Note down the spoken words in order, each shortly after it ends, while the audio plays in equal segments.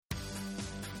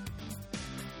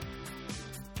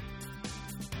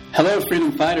Hello,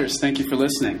 freedom fighters. Thank you for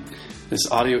listening. This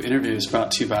audio interview is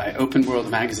brought to you by Open World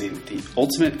Magazine, the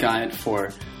ultimate guide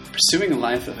for pursuing a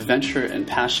life of adventure and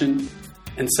passion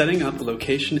and setting up a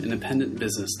location-independent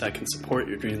business that can support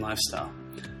your dream lifestyle.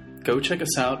 Go check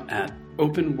us out at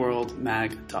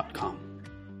openworldmag.com.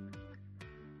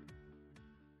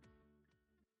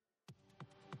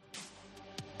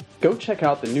 Go check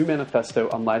out the new manifesto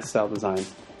on lifestyle design,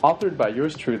 authored by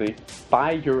yours truly,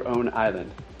 Buy Your Own Island,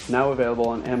 now available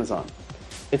on Amazon.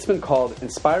 It's been called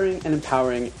inspiring and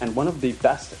empowering and one of the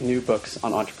best new books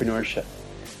on entrepreneurship.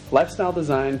 Lifestyle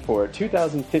design for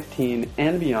 2015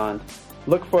 and beyond.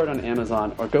 Look for it on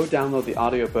Amazon or go download the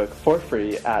audiobook for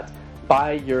free at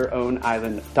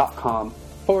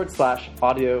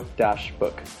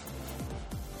buyyouronisland.com/audio-book.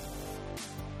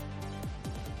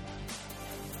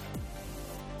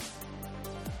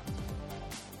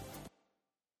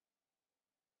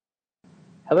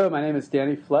 Hello, my name is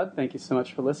Danny Flood. Thank you so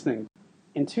much for listening.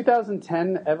 In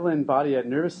 2010, Evelyn Badia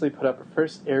nervously put up her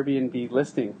first Airbnb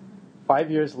listing. 5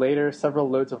 years later, several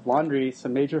loads of laundry,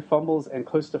 some major fumbles, and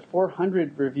close to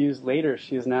 400 reviews later,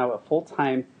 she is now a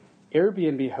full-time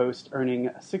Airbnb host earning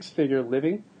a six-figure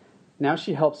living. Now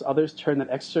she helps others turn that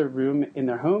extra room in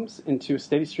their homes into a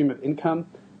steady stream of income,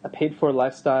 a paid-for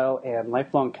lifestyle, and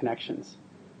lifelong connections.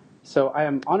 So I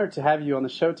am honored to have you on the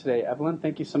show today, Evelyn.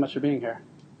 Thank you so much for being here.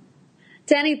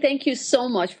 Danny, thank you so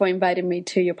much for inviting me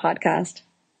to your podcast.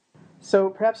 So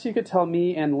perhaps you could tell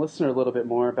me and the listener a little bit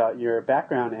more about your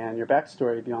background and your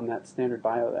backstory beyond that standard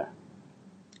bio there.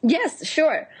 Yes,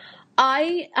 sure.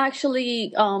 I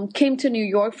actually came to New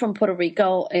York from Puerto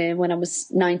Rico when I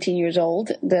was 19 years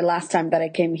old, the last time that I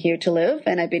came here to live,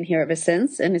 and I've been here ever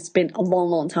since, and it's been a long,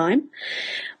 long time.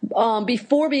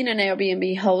 Before being an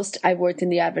Airbnb host, I worked in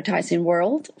the advertising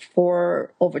world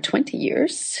for over 20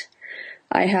 years.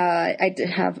 I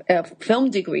have a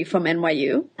film degree from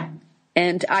NYU,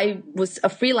 and I was a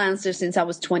freelancer since I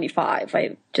was 25.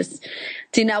 I just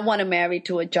did not want to marry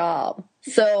to a job.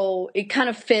 So it kind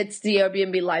of fits, the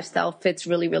Airbnb lifestyle fits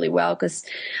really, really well, because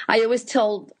I always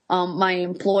tell my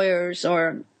employers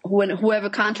or whoever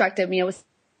contracted me,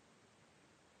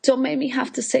 don't make me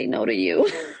have to say no to you.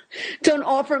 Don't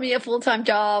offer me a full-time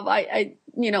job.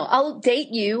 I'll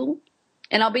date you.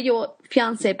 And I'll be your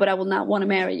fiance, but I will not want to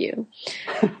marry you.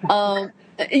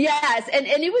 Yes, and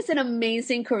it was an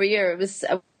amazing career.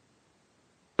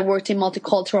 I worked in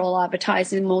multicultural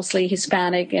advertising, mostly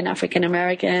Hispanic and African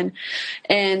American,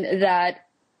 and that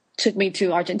took me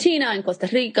to Argentina and Costa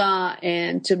Rica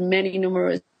and to many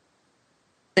numerous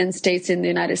states in the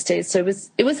United States. So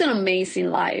it was an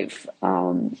amazing life.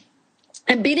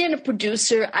 And being a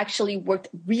producer actually worked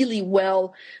really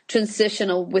well,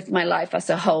 transitional with my life as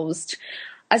a host.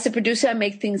 As a producer, I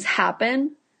make things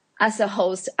happen. As a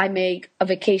host, I make a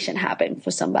vacation happen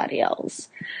for somebody else.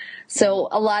 So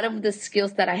a lot of the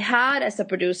skills that I had as a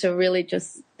producer really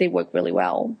they work really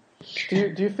well.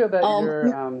 Do you feel that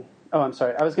I'm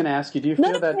sorry. I was going to ask you, do you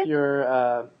feel that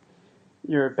your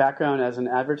background as an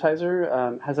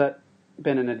advertiser, has that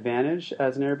been an advantage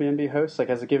as an Airbnb host? Like,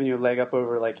 has it given you a leg up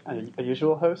over like a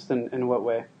usual host, and in what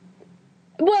way?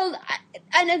 Well,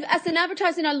 and as an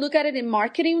advertiser, I look at it in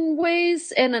marketing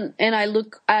ways, and I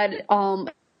look at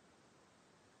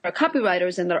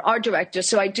copywriters and their art directors.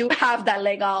 So I do have that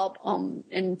leg up.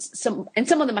 And some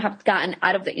of them have gotten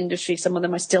out of the industry. Some of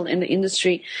them are still in the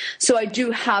industry. So I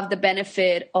do have the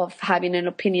benefit of having an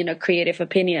opinion, a creative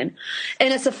opinion.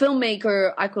 And as a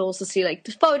filmmaker, I could also see like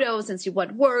the photos and see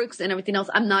what works and everything else.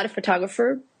 I'm not a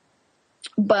photographer,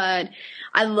 but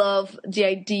I love the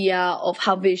idea of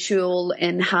how visual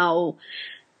and how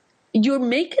you're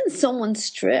making someone's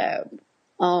trip.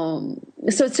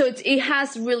 It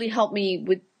has really helped me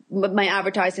with my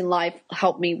advertising life,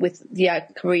 helped me with the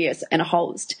careers and a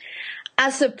host.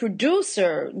 As a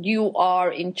producer, you are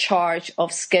in charge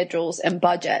of schedules and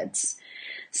budgets.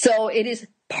 So it is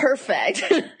perfect.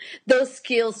 Those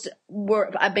skills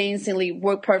work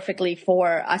perfectly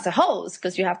for as a host,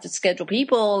 because you have to schedule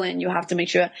people and you have to make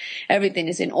sure everything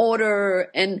is in order,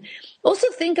 and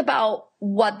also think about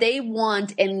what they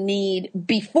want and need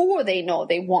before they know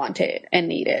they want it and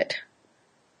need it.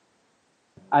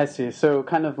 I see. So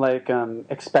kind of like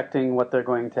expecting what they're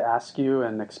going to ask you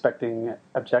and expecting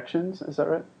objections. Is that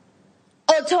right?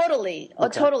 Oh, totally. Oh,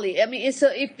 totally. I mean,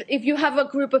 so if you have a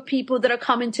group of people that are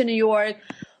coming to New York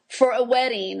for a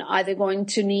wedding, are they going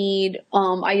to need,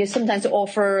 I sometimes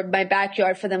offer my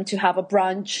backyard for them to have a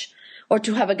brunch or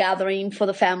to have a gathering for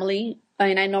the family.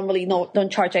 And I normally don't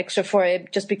charge extra for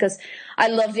it, just because I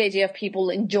love the idea of people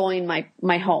enjoying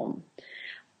my home.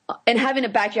 And having a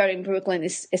backyard in Brooklyn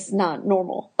is not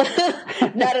normal.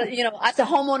 As a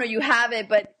homeowner, you have it,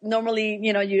 but normally,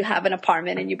 you have an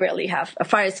apartment and you barely have a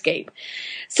fire escape.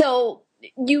 So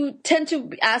you tend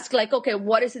to ask like, okay,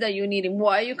 what is it that you need? And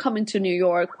why are you coming to New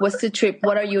York? What's the trip?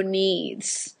 What are your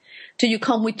needs? Do you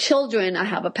come with children? I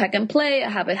have a pack and play. I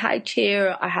have a high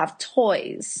chair. I have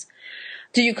toys.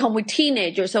 Do you come with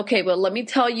teenagers? Okay, well, let me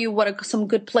tell you what are some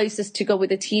good places to go with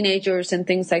the teenagers and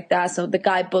things like that. So the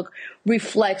guidebook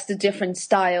reflects the different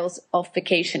styles of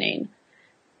vacationing.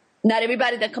 Not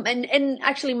everybody that come, and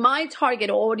actually my target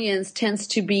audience tends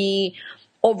to be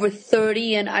over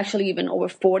 30 and actually even over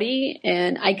 40.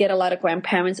 And I get a lot of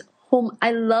grandparents whom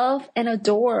I love and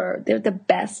adore. They're the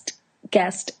best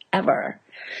guest ever.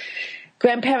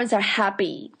 Grandparents are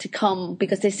happy to come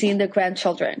because they've seen their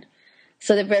grandchildren.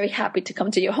 So they're very happy to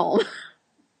come to your home.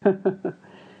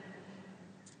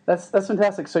 That's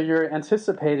fantastic. So you're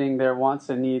anticipating their wants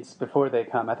and needs before they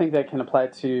come. I think that can apply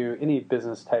to any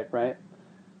business type, right?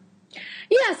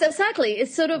 Yes, exactly.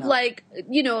 It's sort of like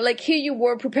here you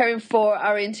were preparing for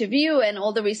our interview and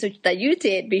all the research that you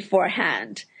did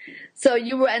beforehand. So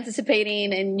you were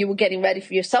anticipating and you were getting ready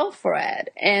for yourself for it.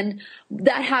 And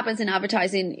that happens in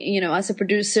advertising. As a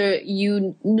producer,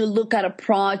 you look at a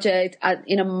project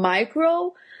in a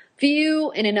micro view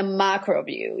and in a macro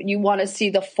view. You want to see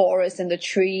the forest and the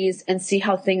trees and see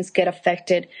how things get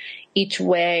affected each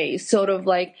way. Sort of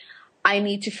like, I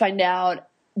need to find out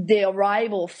the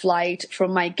arrival flight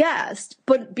from my guest.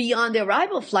 But beyond the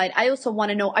arrival flight, I also want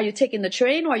to know, are you taking the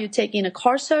train or are you taking a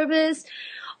car service?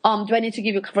 Do I need to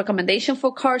give you a recommendation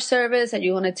for car service? Are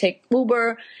you going to take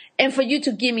Uber? And for you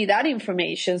to give me that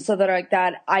information so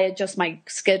that I adjust my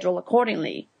schedule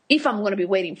accordingly. If I'm going to be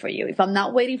waiting for you, if I'm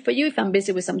not waiting for you, if I'm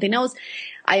busy with something else,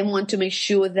 I want to make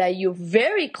sure that you're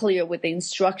very clear with the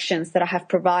instructions that I have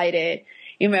provided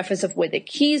in reference of where the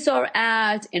keys are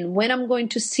at and when I'm going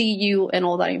to see you and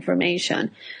all that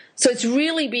information. So it's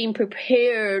really being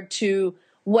prepared to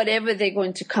whatever they're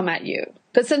going to come at you.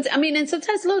 Because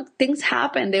sometimes look, things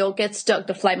happen. They'll get stuck.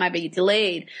 The flight might be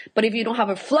delayed. But if you don't have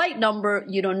a flight number,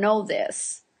 you don't know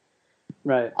this.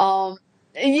 Right. So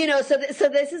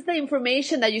this is the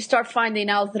information that you start finding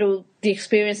out through the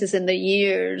experiences in the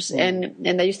years. And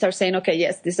then you start saying, okay,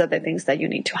 yes, these are the things that you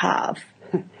need to have.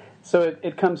 So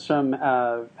it comes from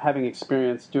having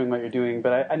experience doing what you're doing.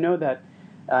 But I know that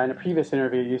in a previous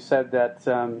interview, you said that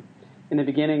in the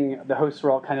beginning, the hosts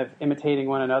were all kind of imitating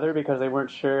one another because they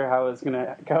weren't sure how it was going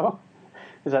to go.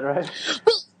 Is that right?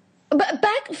 Well, but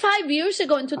back 5 years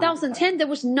ago in 2010, there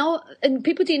was and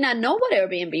people did not know what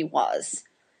Airbnb was.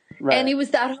 Right. And it was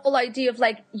that whole idea of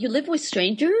like, you live with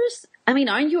strangers?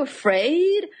 Aren't you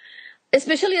afraid?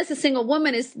 Especially as a single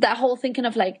woman, is that whole thinking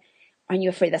of like, aren't you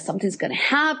afraid that something's going to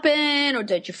happen? Or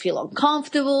don't you feel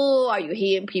uncomfortable? Are you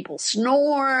hearing people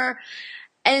snore?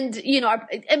 And,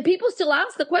 and people still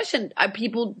ask the question,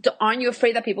 aren't you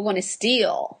afraid that people are going to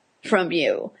steal from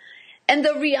you? And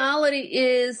the reality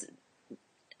is,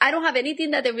 I don't have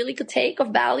anything that they really could take of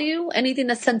value, anything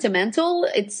that's sentimental.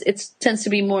 It tends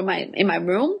to be more in my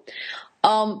room.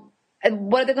 And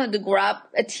what are they going to do? Grab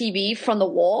a TV from the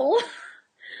wall?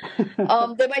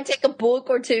 They might take a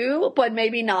book or two, but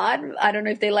maybe not. I don't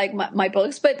know if they like my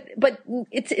books, but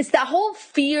it's that whole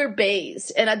fear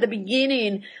based. And at the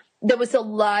beginning, there was a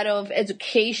lot of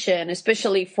education,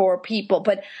 especially for people,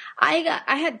 but I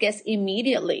had guests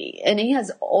immediately, and it has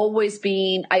always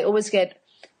been, I always get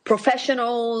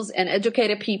professionals and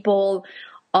educated people.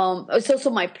 It's also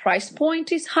my price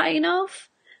point is high enough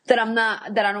that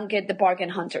I don't get the bargain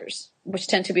hunters, which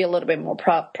tend to be a little bit more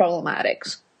problematic.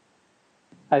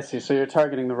 I see. So you're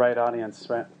targeting the right audience,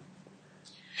 right?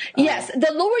 Yes.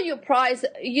 The lower your price,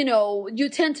 you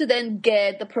tend to then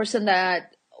get the person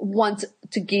that wants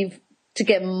to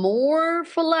get more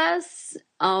for less.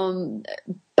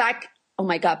 Back in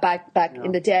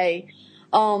the day,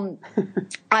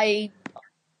 I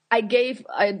gave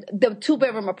the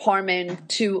 2-bedroom apartment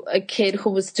to a kid who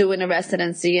was doing a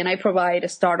residency, and I provide a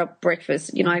startup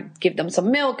breakfast. I give them some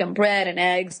milk and bread and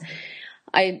eggs.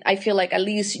 I feel like at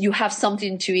least you have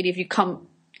something to eat if you come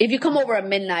over at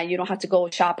midnight. You don't have to go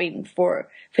shopping for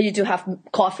you to have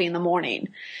coffee in the morning.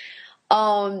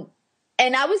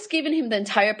 And I was giving him the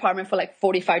entire apartment for like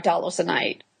 $45 a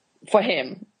night for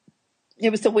him.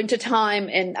 It was the winter time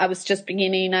and I was just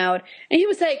beginning out. And he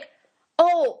was like,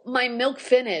 oh, my milk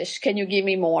finished. Can you give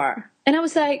me more? And I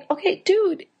was like, okay,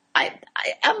 dude,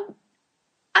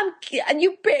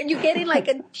 you're getting like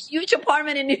a huge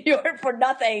apartment in New York for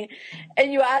nothing.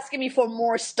 And you're asking me for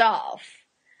more stuff.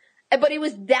 But it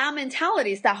was that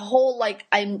mentality. It's that whole like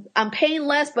I'm paying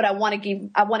less, but I want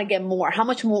to get more. How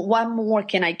much more? What more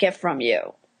can I get from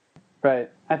you? Right.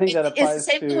 I think that It's the applies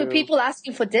same thing with to. people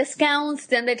asking for discounts.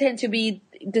 Then they tend to be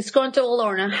disgruntled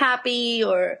or unhappy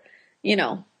or,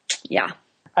 yeah.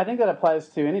 I think that applies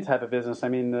to any type of business. I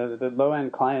mean, the low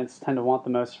end clients tend to want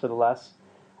the most for the less.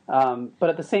 But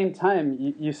at the same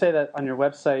time, you say that on your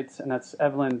website, and that's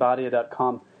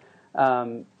evelynbadia.com.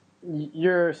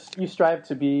 You strive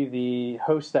to be the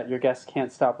host that your guests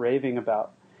can't stop raving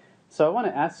about. So I want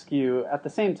to ask you, at the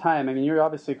same time, I mean, you're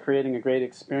obviously creating a great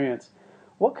experience.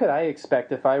 What could I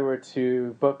expect if I were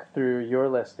to book through your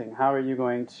listing? How are you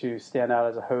going to stand out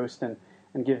as a host and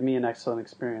give me an excellent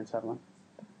experience, Evelyn?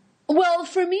 Well,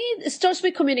 for me, it starts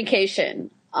with communication.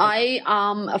 I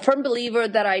am a firm believer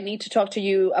that I need to talk to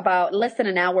you about less than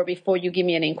an hour before you give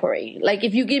me an inquiry. Like,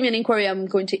 if you give me an inquiry, I'm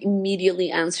going to immediately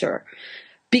answer.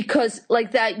 Because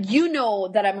like that,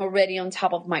 that I'm already on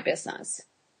top of my business.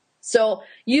 So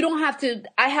you don't have to.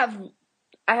 I have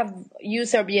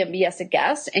used Airbnb as a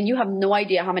guest, and you have no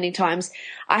idea how many times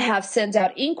I have sent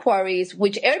out inquiries,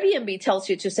 which Airbnb tells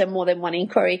you to send more than one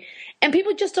inquiry, and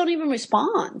people just don't even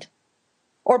respond.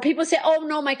 Or people say, oh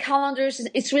no, my calendar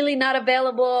it's really not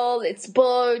available. It's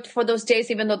booked for those days,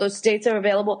 even though those dates are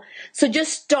available. So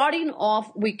just starting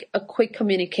off with a quick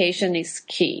communication is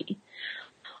key.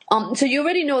 So you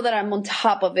already know that I'm on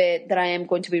top of it, that I am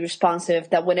going to be responsive,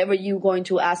 that whenever you're going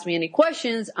to ask me any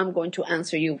questions, I'm going to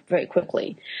answer you very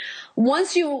quickly.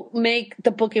 Once you make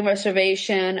the booking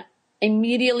reservation,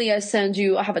 immediately I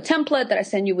have a template that I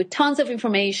send you with tons of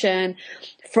information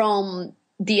from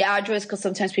the address, because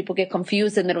sometimes people get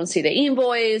confused and they don't see the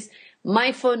invoice,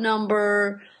 my phone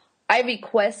number. I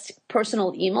request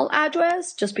personal email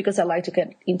address just because I like to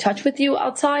get in touch with you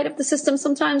outside of the system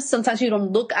sometimes. Sometimes you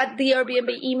don't look at the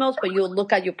Airbnb emails, but you'll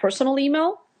look at your personal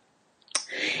email.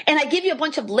 And I give you a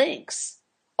bunch of links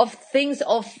of things,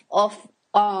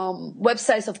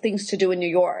 websites of things to do in New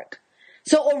York.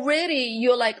 So already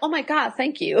you're like, oh my God,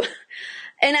 thank you.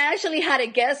 And I actually had a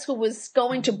guest who was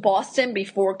going to Boston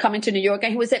before coming to New York.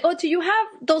 And he was like, oh, do you have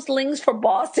those links for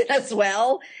Boston as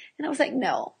well? And I was like,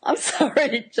 no, I'm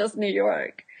sorry, just New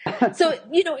York. So,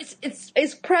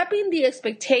 it's prepping the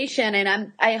expectation,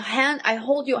 and I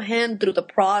hold your hand through the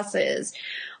process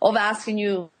of asking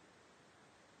you,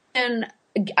 and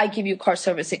I give you car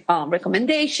service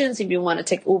recommendations. If you want to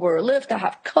take Uber or Lyft, I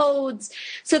have codes.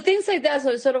 So things like that. So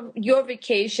it's sort of your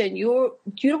vacation. You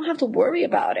don't have to worry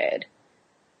about it.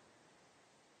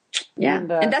 Yeah.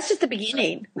 And that's just the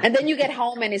beginning. And then you get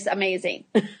home and it's amazing.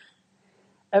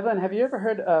 Evelyn, have you ever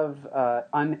heard of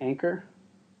Unanchor?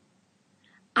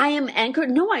 I am Anchor?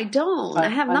 No, I don't. I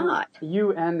have not.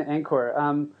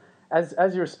 Anchor. As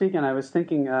you were speaking, I was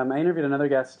thinking, I interviewed another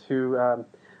guest who,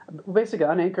 basically,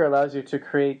 Unanchor allows you to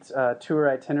create tour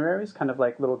itineraries, kind of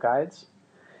like little guides.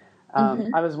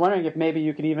 I was wondering if maybe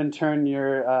you could even turn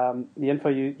your the info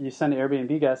you send to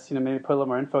Airbnb guests, maybe put a little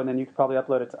more info, and then you could probably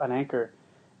upload it to Unanchor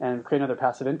and create another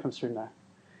passive income stream there.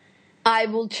 I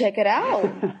will check it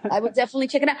out. I would definitely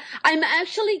check it out. I'm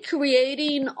actually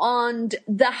creating on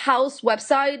the house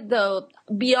website,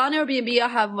 beyond Airbnb, I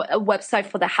have a website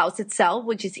for the house itself,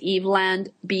 which is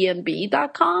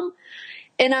evelandbnb.com.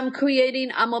 And I'm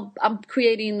creating a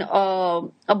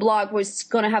blog where it's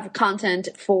going to have content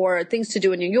for things to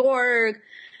do in New York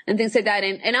and things like that.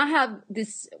 And I have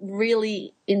this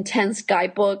really intense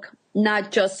guidebook,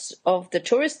 not just of the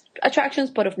tourist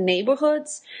attractions, but of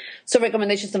neighborhoods. So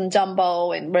recommendations on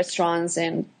Dumbo and restaurants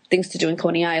and things to do in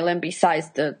Coney Island besides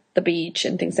the beach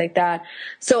and things like that.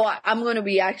 So I'm going to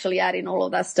be actually adding all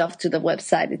of that stuff to the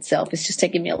website itself. It's just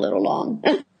taking me a little long.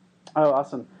 Oh,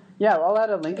 awesome. Yeah, I'll add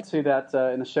a link to that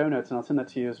in the show notes, and I'll send that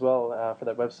to you as well for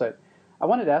that website. I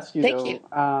wanted to ask you, Thank though, you.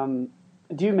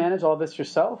 Do you manage all this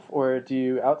yourself, or do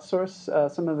you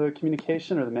outsource some of the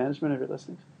communication or the management of your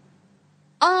listings?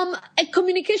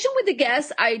 Communication with the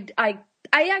guests, I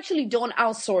actually don't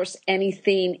outsource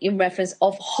anything in reference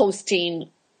of hosting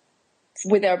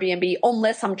with Airbnb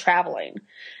unless I'm traveling.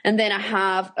 And then I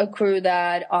have a crew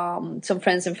that, some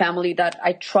friends and family that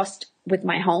I trust with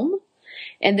my home,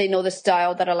 and they know the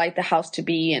style that I like the house to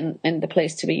be and the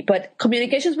place to be. But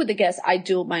communications with the guests, I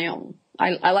do my own.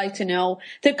 I like to know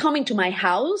they're coming to my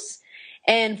house,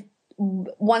 and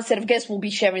one set of guests will be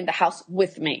sharing the house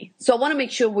with me. So I want to make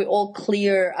sure we're all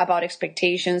clear about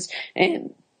expectations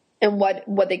and what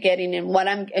they're getting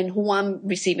and who I'm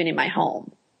receiving in my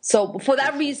home. So for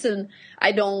that reason,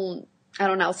 I don't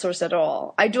outsource at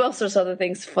all. I do outsource other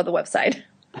things for the website.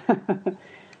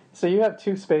 So you have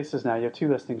 2 spaces now. You have 2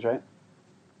 listings, right?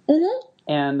 Mm-hmm.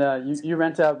 And you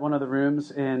rent out one of the rooms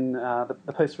in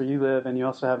the place where you live, and you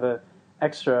also have an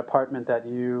extra apartment that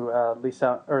you lease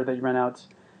out or that you rent out.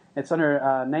 It's under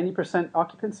 90%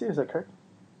 occupancy. Is that correct?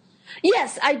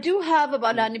 Yes, I do have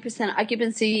about 90%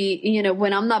 occupancy.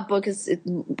 When I'm not booked,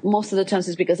 most of the times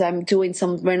it's because I'm doing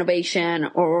some renovation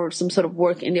or some sort of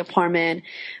work in the apartment.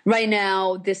 Right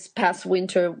now, this past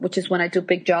winter, which is when I do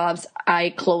big jobs,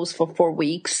 I closed for 4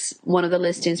 weeks, one of the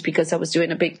listings, because I was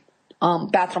doing a big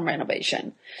bathroom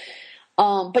renovation.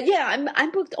 But yeah,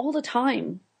 I'm booked all the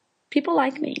time. People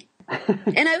like me.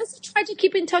 And I also try to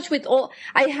keep in touch with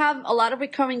I have a lot of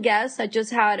recurring guests. I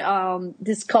just had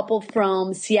this couple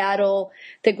from Seattle,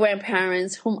 the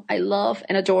grandparents, whom I love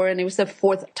and adore, and it was their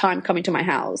fourth time coming to my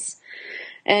house.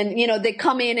 And, they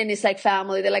come in and it's like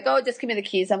family. They're like, oh, just give me the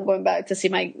keys. I'm going back to see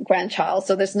my grandchild.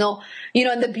 So there's no,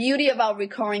 and the beauty about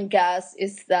recurring guests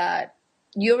is that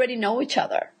you already know each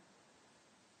other.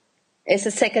 It's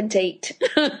a second date.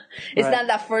 It's Right. not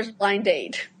that first blind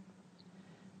date.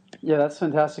 Yeah, that's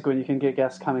fantastic when you can get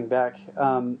guests coming back.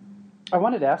 I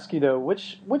wanted to ask you though,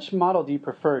 which model do you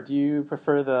prefer? Do you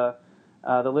prefer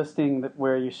the listing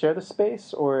where you share the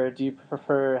space, or do you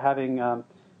prefer having an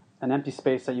empty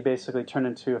space that you basically turn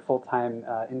into a full-time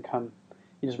income?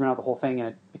 You just rent out the whole thing and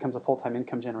it becomes a full-time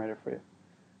income generator for you.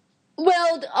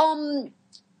 Well,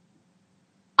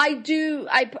 I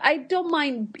don't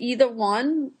mind either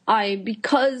one.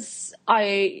 Because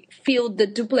I feel the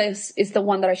duplex is the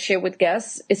one that I share with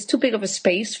guests. It's too big of a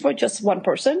space for just one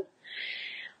person.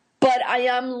 But I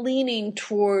am leaning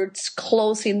towards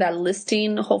closing that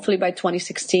listing, hopefully by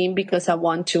 2016, because I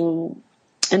want to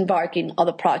embark in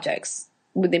other projects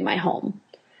within my home.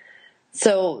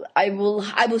 So I will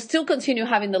still continue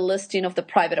having the listing of the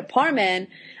private apartment.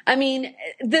 I mean,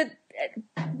 the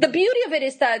beauty of it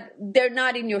is that they're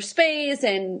not in your space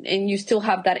and you still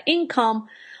have that income.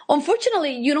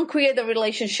 Unfortunately, you don't create the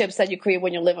relationships that you create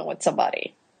when you're living with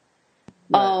somebody.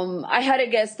 Right. I had a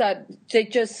guest that they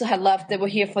just had left. They were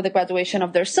here for the graduation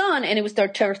of their son, and it was their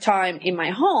third time in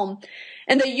my home.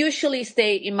 And they usually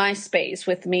stay in my space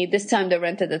with me. This time they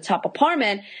rented the top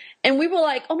apartment. And we were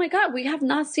like, oh my God, we have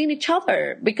not seen each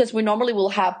other, because we normally will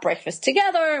have breakfast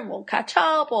together and we'll catch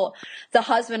up, or the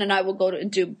husband and I will go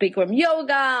and do Bikram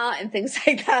yoga and things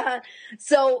like that.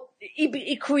 So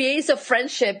it creates a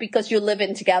friendship because you're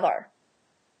living together.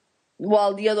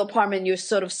 While the other apartment, you're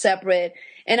sort of separate.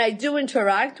 And I do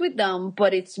interact with them,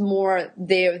 but it's more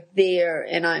they're there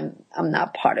and I'm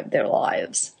not part of their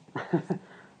lives.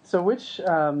 So which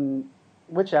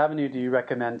avenue do you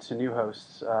recommend to new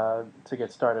hosts to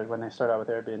get started when they start out with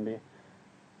Airbnb?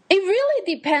 It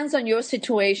really depends on your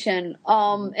situation,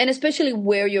 and especially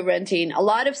where you're renting. A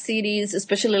lot of cities,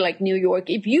 especially like New York,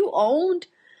 if you owned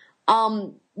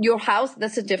your house,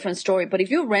 that's a different story. But if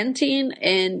you're renting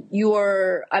and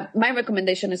my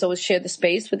recommendation is always share the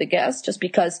space with the guests, just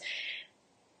because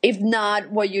if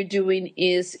not, what you're doing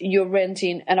is you're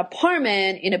renting an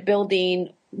apartment in a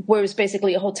building where it's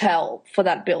basically a hotel for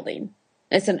that building.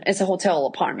 It's a hotel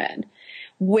apartment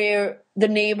where the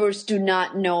neighbors do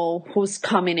not know who's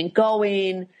coming and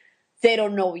going. They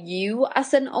don't know you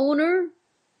as an owner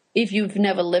if you've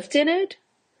never lived in it.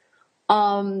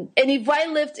 And if I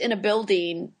lived in a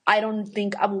building, I don't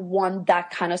think I would want that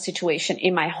kind of situation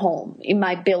in my home, in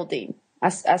my building,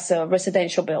 as a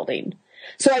residential building.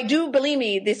 So I do, believe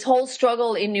me, this whole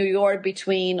struggle in New York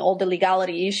between all the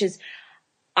legality issues,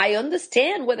 I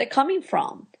understand where they're coming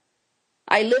from.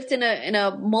 I lived in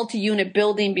a multi-unit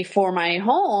building before my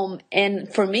home,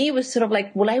 and for me, it was sort of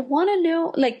like, will I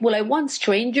want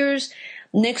strangers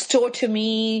next door to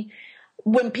me?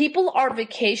 When people are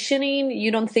vacationing,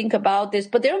 you don't think about this,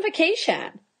 but they're on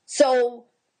vacation. So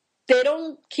they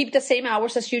don't keep the same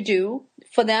hours as you do.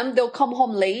 For them, they'll come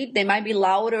home late. They might be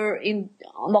louder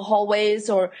on the hallways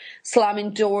or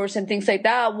slamming doors and things like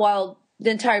that, while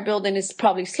the entire building is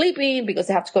probably sleeping because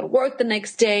they have to go to work the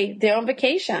next day. They're on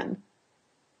vacation.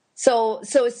 So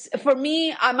it's, for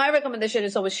me, my recommendation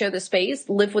is always share the space,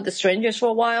 live with the strangers for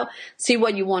a while, see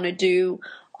what you want to do.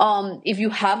 If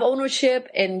you have ownership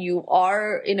and you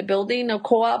are in a building or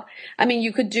co-op, I mean,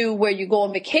 you could do where you go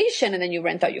on vacation and then you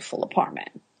rent out your full apartment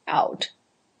out.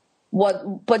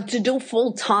 But to do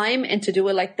full time and to do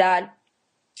it like that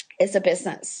is a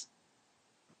business.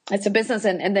 It's a business.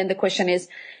 And then the question is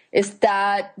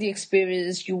that the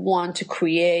experience you want to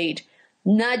create,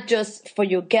 not just for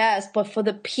your guests, but for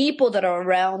the people that are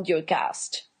around your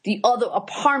guest, the other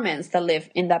apartments that live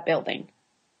in that building?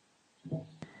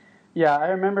 Yeah, I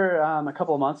remember a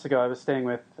couple of months ago I was staying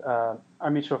with our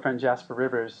mutual friend Jasper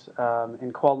Rivers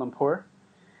in Kuala Lumpur.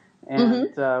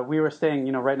 And we were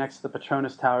staying, right next to the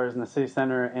Petronas Towers in the city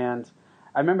center. And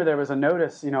I remember there was a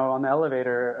notice, on the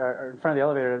elevator, or in front of the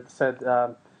elevator that said,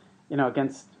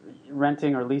 against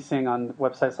renting or leasing on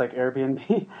websites like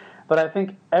Airbnb. But I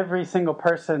think every single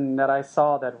person that I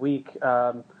saw that week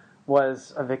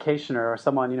was a vacationer or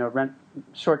someone, rent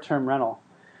short-term rental.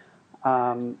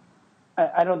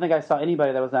 I don't think I saw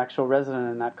anybody that was an actual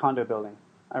resident in that condo building,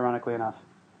 ironically enough.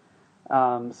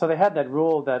 So they had that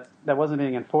rule that wasn't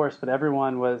being enforced, but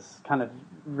everyone was kind of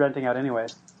renting out anyway.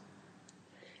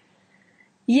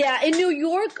 Yeah, in New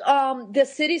York, the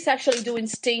city's actually doing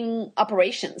sting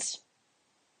operations.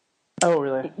 Oh,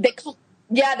 really?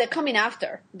 They're coming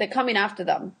after. They're coming after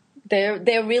them.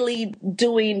 They're really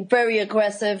doing very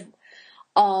aggressive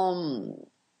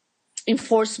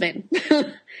enforcement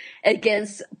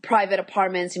against private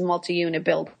apartments in multi-unit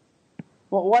buildings.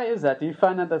 Well, why is that? Do you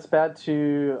find that that's bad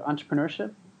to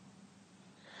entrepreneurship?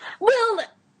 Well,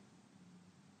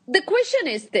 the question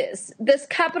is this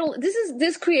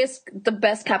creates the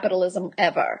best capitalism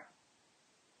ever.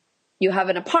 You have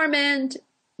an apartment,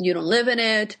 you don't live in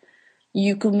it,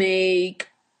 you could make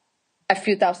a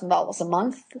few $1,000s a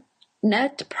month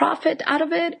net profit out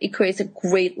of it. It creates a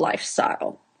great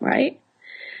lifestyle, right?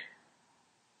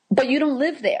 But you don't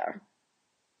live there.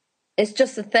 It's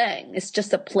just a thing. It's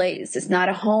just a place. It's not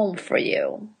a home for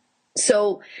you.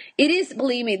 So it is,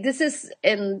 believe me,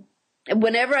 and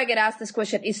whenever I get asked this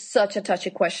question, it's such a touchy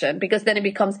question, because then it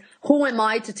becomes, who am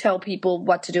I to tell people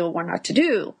what to do or what not to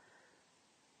do?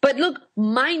 But look,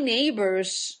 my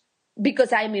neighbors,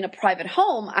 because I'm in a private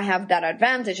home, I have that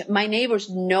advantage. My neighbors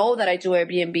know that I do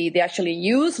Airbnb. They actually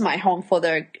use my home for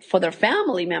their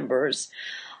family members.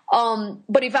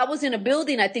 But if I was in a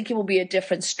building, I think it would be a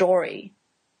different story.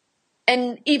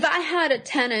 And if I had a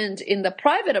tenant in the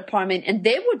private apartment and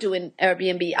they were doing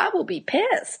Airbnb, I would be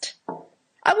pissed.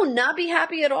 I would not be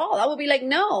happy at all. I would be like,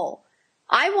 no,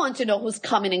 I want to know who's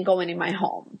coming and going in my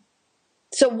home.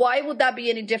 So why would that be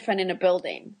any different in a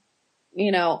building?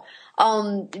 I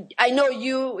know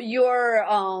you're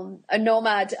a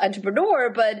nomad entrepreneur,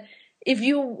 but if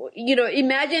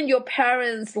imagine your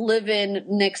parents living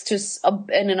next to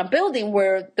in a building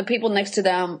where the people next to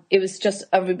them, it was just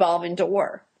a revolving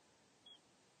door.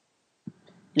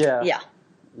 Yeah.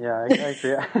 I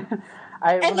agree.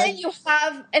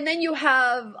 And then you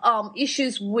have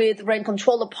issues with rent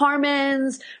control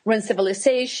apartments, rent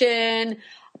stabilization,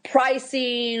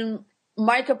 pricing.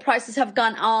 Market prices have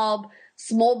gone up.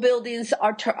 Small buildings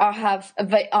have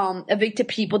evicted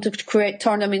people to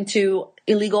turn them into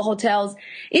illegal hotels.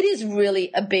 It is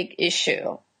really a big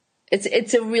issue.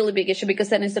 It's a really big issue, because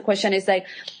then the question is like,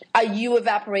 are you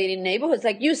evaporating neighborhoods?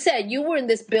 Like you said, you were in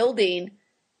this building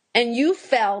and you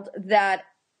felt that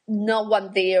no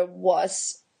one there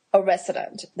was a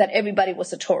resident, that everybody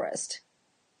was a tourist.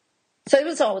 So it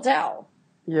was a hotel.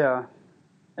 Yeah.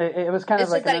 It was kind of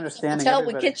like an understanding. Hotel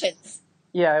with kitchens.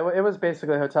 Yeah, it was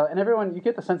basically a hotel. And everyone, you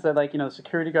get the sense that, like, the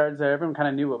security guards there, everyone kind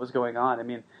of knew what was going on. I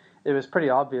mean, it was pretty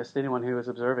obvious to anyone who was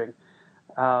observing.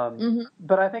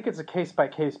 But I think it's a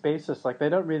case-by-case basis. Like, they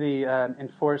don't really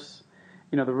enforce,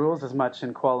 the rules as much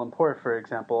in Kuala Lumpur, for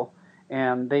example.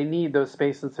 And they need those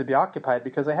spaces to be occupied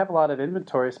because they have a lot of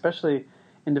inventory, especially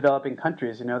in developing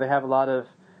countries. They have a lot of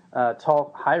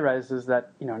tall high-rises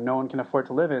that, no one can afford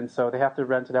to live in. So they have to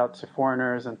rent it out to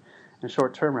foreigners and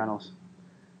short-term rentals.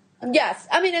 Yes.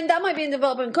 I mean, and that might be in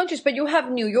developing countries, but you have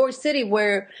New York City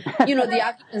where, the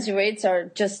occupancy rates are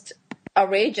just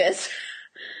outrageous.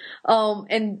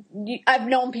 And I've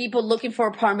known people looking for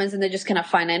apartments and they just cannot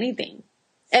find anything.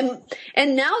 And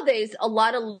nowadays, a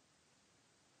lot of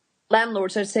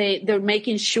landlords they're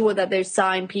making sure that they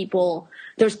sign people.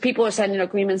 There's people are signing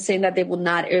agreements saying that they will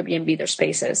not Airbnb their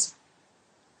spaces.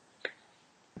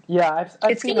 Yeah,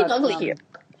 it's getting ugly here.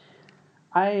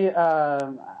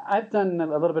 I've done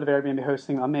a little bit of Airbnb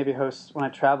hosting. I'll maybe host when I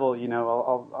travel.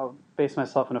 I'll base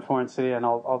myself in a foreign city and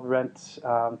I'll rent.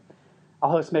 I'll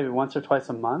host maybe once or twice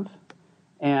a month.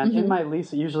 And in my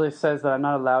lease, it usually says that I'm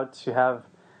not allowed to have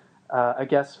a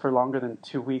guest for longer than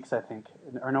 2 weeks, I think,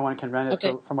 or no one can rent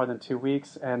it for more than 2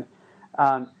 weeks. And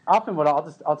often,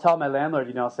 I'll tell my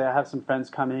landlord, I'll say I have some friends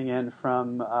coming in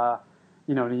from,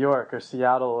 New York or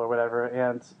Seattle or whatever,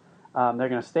 and they're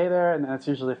going to stay there, and it's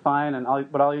usually fine. And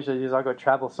what I'll usually do is I'll go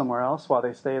travel somewhere else while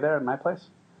they stay there in my place.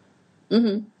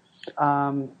 So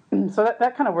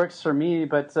that kind of works for me.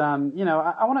 But I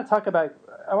want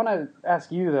to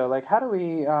ask you though, like, how do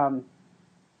we?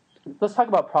 Let's talk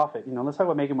about profit. Let's talk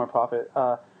about making more profit.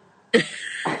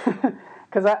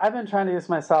 Because I've been trying to do this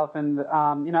myself, and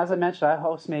as I mentioned, I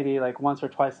host maybe like once or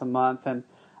twice a month, and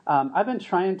I've been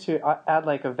trying to add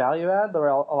like a value add where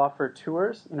I'll offer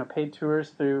tours, paid tours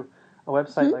through a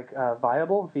website like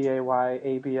Viable,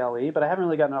 Vayable, but I haven't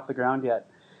really gotten off the ground yet.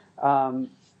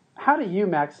 How do you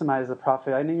maximize the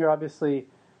profit? I know you're obviously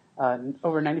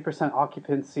over 90%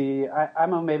 occupancy.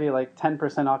 I'm on maybe like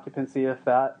 10% occupancy, if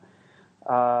that.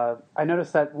 I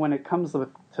noticed that when it comes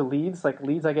to leads, like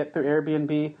leads I get through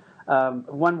Airbnb,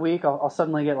 1 week I'll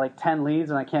suddenly get like 10 leads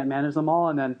and I can't manage them all,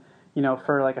 and then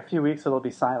for like a few weeks it'll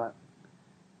be silent.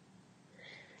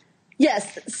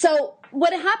 Yes. So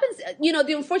what happens,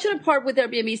 the unfortunate part with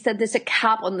Airbnb is that there's a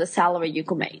cap on the salary you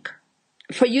can make.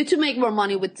 For you to make more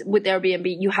money with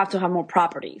Airbnb, you have to have more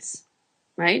properties,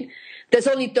 right? There's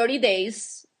only 30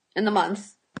 days in the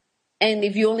month. And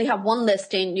if you only have one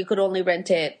listing, you could only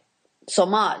rent it so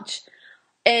much.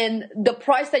 And the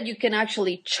price that you can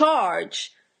actually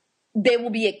charge, there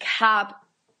will be a cap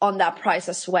on that price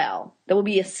as well. There will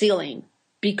be a ceiling,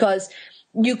 because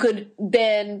you could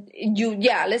then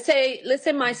let's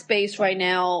say my space right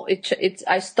now,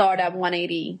 I start at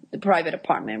 180, the private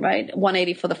apartment, right?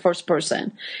 180 for the first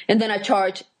person. And then I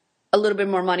charge a little bit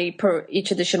more money per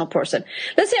each additional person.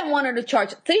 Let's say I wanted to charge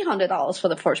 $300 for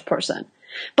the first person.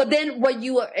 But then what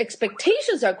your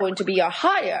expectations are going to be are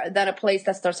higher than a place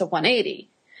that starts at 180.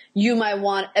 You might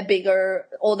want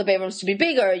all the bedrooms to be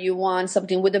bigger. You want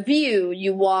something with a view.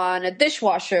 You want a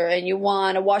dishwasher, and you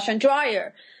want a washer and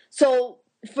dryer. So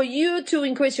for you to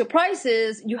increase your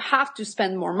prices, you have to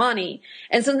spend more money.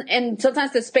 And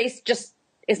sometimes the space just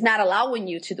is not allowing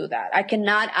you to do that. I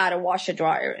cannot add a washer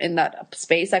dryer in that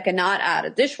space. I cannot add a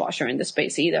dishwasher in the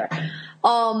space either.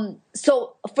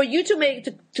 So for you to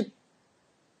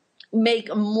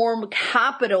make more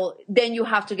capital, then you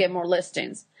have to get more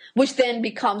listings, which then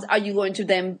becomes, are you going to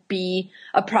then be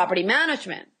a property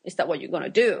management? Is that what you're going to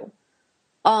do?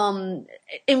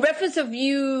 In reference of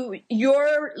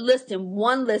your listing,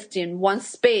 one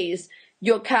space,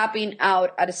 you're capping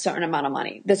out at a certain amount of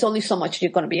money. There's only so much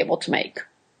you're going to be able to make.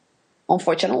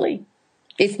 Unfortunately,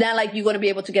 it's not like you're going to be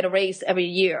able to get a raise every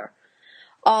year.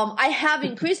 I have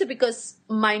increased it because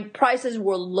my prices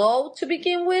were low to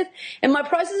begin with, and my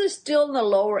prices are still in the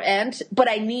lower end, but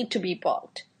I need to be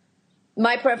booked.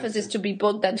 My preference is to be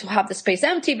booked than to have the space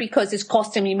empty, because it's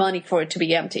costing me money for it to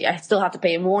be empty. I still have to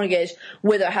pay a mortgage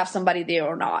whether I have somebody there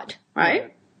or not,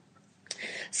 right?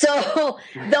 So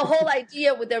the whole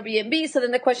idea with Airbnb, so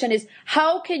then the question is,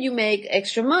 how can you make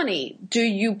extra money? Do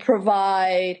you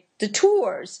provide the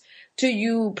tours? Do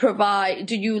you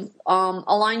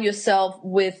align yourself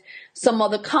with some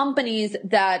other companies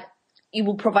that you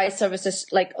will provide services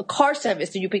like a car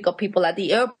service? Do you pick up people at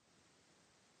the airport?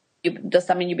 Does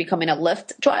that mean you're becoming a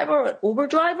Lyft driver or an Uber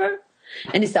driver?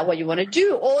 And is that what you want to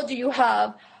do? Or do you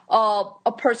have a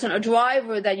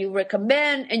driver that you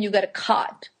recommend and you get a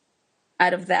cut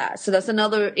out of that? So that's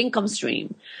another income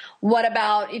stream. What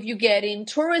about if you get in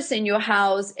tourists in your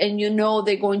house and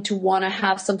they're going to want to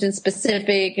have something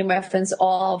specific in reference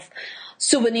of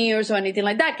souvenirs or anything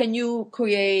like that? Can you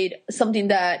create something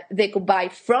that they could buy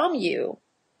from you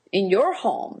in your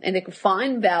home, and they could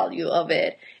find value of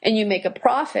it, and you make a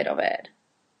profit of it?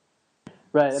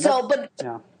 Right. So, go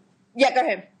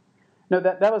ahead. No,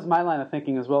 that was my line of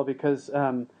thinking as well, because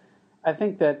I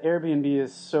think that Airbnb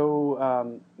is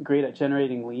so great at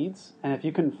generating leads, and if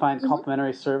you can find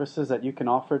complementary services that you can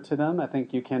offer to them, I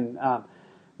think you can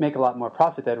make a lot more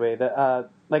profit that way.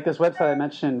 Like this website I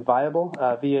mentioned, Viable,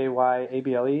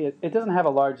 Vayable, it doesn't have a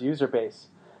large user base,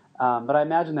 but I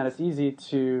imagine that it's easy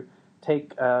to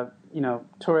take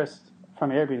tourists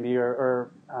from Airbnb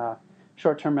or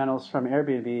short-term rentals from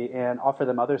Airbnb and offer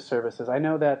them other services. I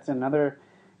know that in another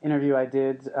interview I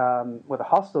did with a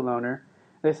hostel owner,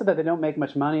 they said that they don't make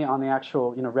much money on the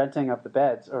actual renting of the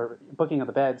beds or booking of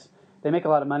the beds. They make a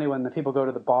lot of money when the people go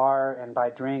to the bar and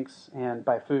buy drinks and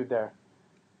buy food there.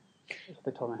 That's what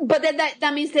they told me. But then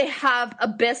that means they have a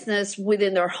business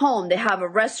within their home. They have a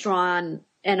restaurant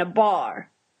and a bar.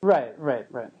 Right.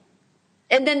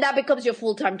 And then that becomes your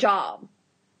full-time job.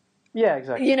 Yeah,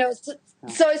 exactly.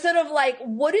 So it's sort of like,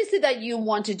 what is it that you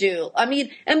want to do? I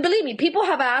mean, and believe me, people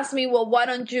have asked me, well, why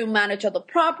don't you manage other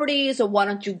properties, or why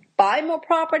don't you buy more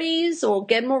properties or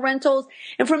get more rentals?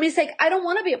 And for me, it's like, I don't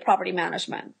want to be a property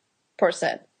management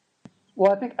person.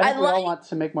 Well, I think we all want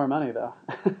to make more money, though.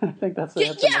 I think that's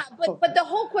the but the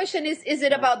whole question is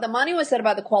it about the money, or is it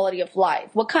about the quality of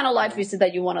life? What kind of life is it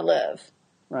that you want to live?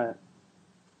 Right.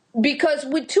 Because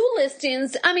with 2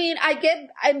 listings, I mean,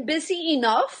 I'm busy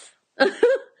enough.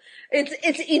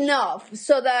 It's enough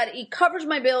so that it covers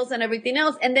my bills and everything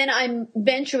else. And then I'm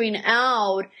venturing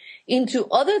out into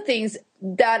other things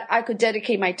that I could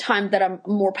dedicate my time that I'm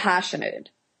more passionate.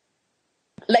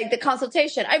 Like the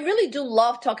consultation. I really do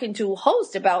love talking to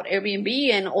hosts about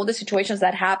Airbnb and all the situations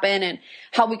that happen and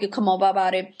how we could come up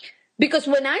about it. Because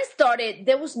when I started,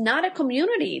 there was not a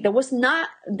community. There wasn't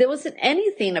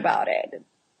anything about it.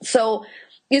 So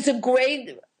it's a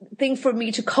great thing for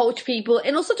me to coach people,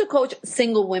 and also to coach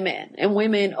single women and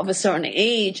women of a certain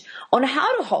age on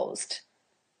how to host.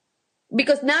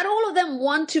 because not all of them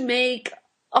want to make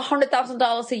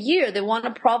 $100,000 a year. They want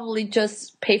to probably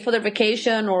just pay for their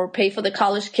vacation or pay for the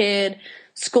college kid,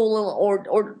 school,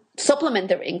 or supplement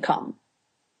their income.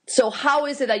 So how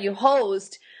is it that you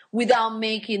host without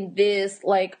making this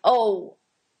like, oh,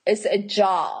 it's a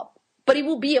job? But it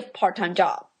will be a part-time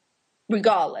job.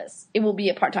 Regardless, it will be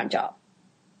a part-time job.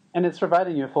 And it's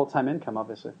providing you a full-time income,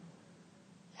 obviously.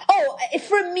 Oh,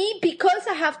 for me, because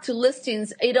I have 2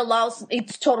 listings,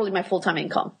 it's totally my full-time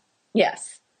income.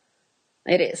 Yes,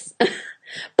 it is.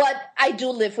 But I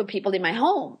do live with people in my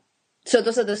home. So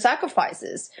those are the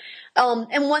sacrifices.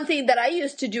 And one thing that I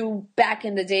used to do back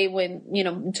in the day when,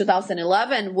 in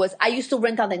 2011 was I used to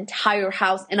rent out the entire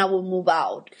house and I will move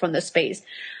out from the space.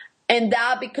 And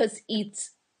that because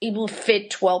it will fit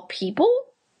 12 people.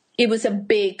 It was a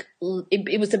big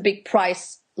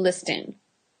price listing.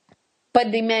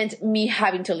 But they meant me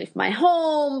having to leave my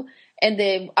home, and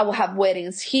then I will have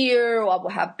weddings here, or I will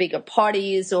have bigger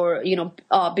parties, or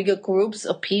bigger groups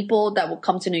of people that will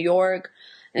come to New York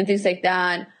and things like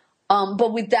that.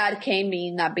 But with that came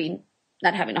me not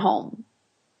having a home.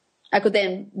 I could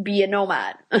then be a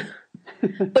nomad.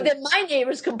 But then my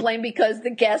neighbors complained because the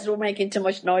guests were making too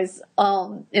much noise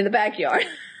in the backyard.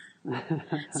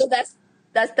 So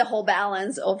that's the whole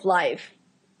balance of life.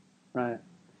 Right.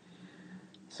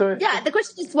 So the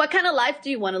question is, what kind of life do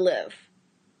you want to live?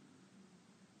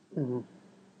 Mm-hmm.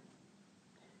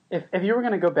 If you were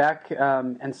going to go back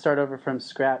and start over from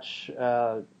scratch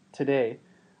today,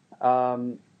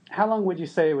 how long would you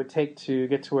say it would take to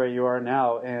get to where you are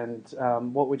now, and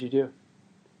what would you do?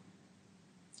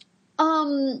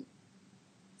 Oh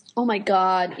my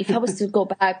God, if I was to go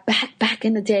back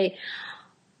in the day,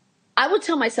 I would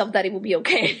tell myself that it would be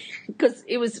okay because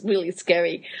it was really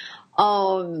scary.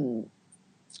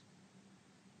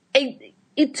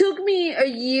 It took me a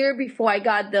year before I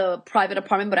got the private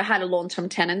apartment, but I had a long-term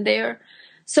tenant there.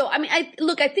 So, I mean, I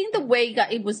think the way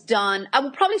it was done, I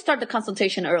would probably start the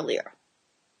consultation earlier.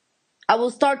 I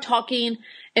will start talking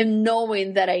and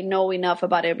knowing that I know enough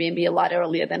about Airbnb a lot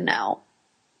earlier than now.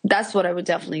 That's what I would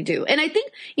definitely do. And I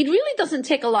think it really doesn't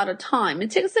take a lot of time.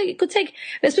 It could take,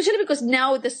 especially because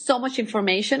now there's so much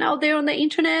information out there on the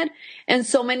internet and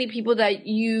so many people that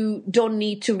you don't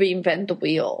need to reinvent the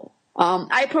wheel.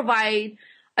 I provide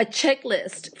a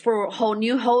checklist for a whole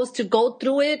new host to go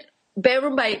through it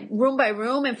bedroom by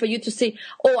room and for you to see,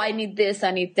 oh, I need this,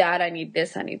 I need that, I need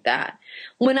this, I need that.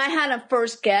 When I had a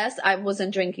first guest, I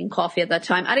wasn't drinking coffee at that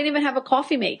time. I didn't even have a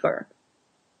coffee maker.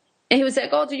 And he was like,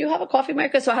 oh, do you have a coffee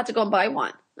maker? So I had to go and buy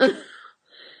one.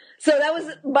 So that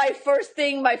was my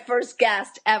first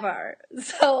guest ever.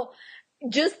 So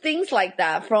just things like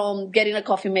that, from getting a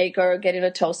coffee maker, getting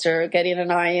a toaster, getting an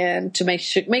iron to make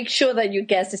sure that your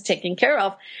guest is taken care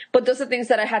of. But those are things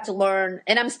that I had to learn,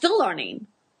 and I'm still learning.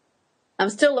 I'm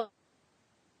still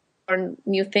learning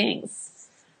new things.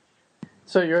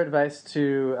 So your advice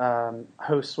to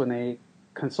hosts when they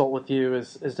consult with you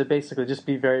is to basically just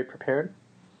be very prepared?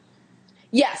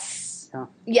 Yes. Yeah.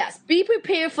 Yes. Be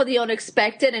prepared for the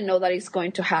unexpected and know that it's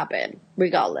going to happen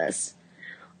regardless.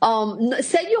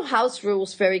 Set your house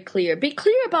rules very clear. Be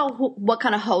clear about what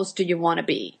kind of host do you want to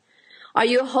be. Are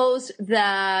you a host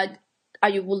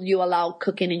will you allow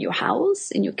cooking in your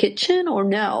house, in your kitchen, or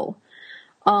no?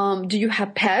 Do you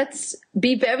have pets?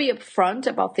 Be very upfront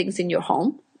about things in your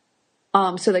home,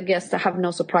 so that guests have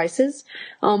no surprises.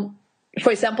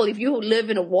 For example, if you live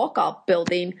in a walk-up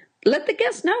building, let the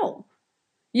guests know.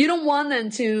 You don't want them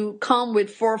to come with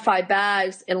 4 or 5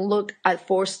 bags and look at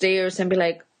 4 stairs and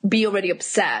be already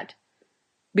upset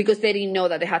because they didn't know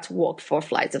that they had to walk 4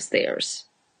 flights of stairs.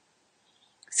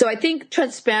 So I think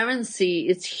transparency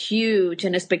is huge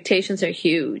and expectations are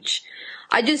huge.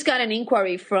 I just got an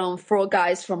inquiry from 4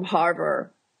 guys from Harvard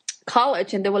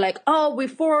College, and they were like, oh, we're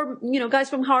 4, guys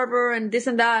from Harvard and this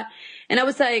and that. And I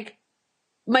was like,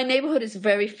 my neighborhood is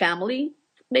very family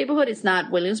neighborhood. It's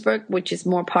not Williamsburg, which is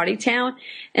more party town.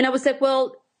 And I was like,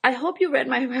 well, I hope you read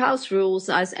my house rules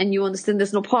and you understand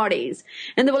there's no parties.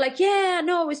 And they were like, yeah,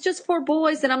 no, it's just 4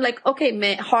 boys. And I'm like, okay,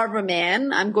 man, Harvard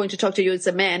man, I'm going to talk to you as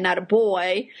a man, not a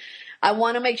boy. I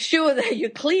want to make sure that you're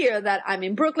clear that I'm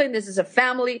in Brooklyn. This is a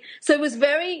family. So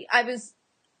I was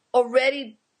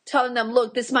already telling them,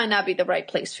 look, this might not be the right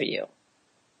place for you.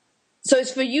 So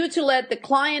it's for you to let the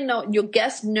client know, your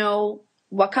guests know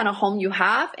what kind of home you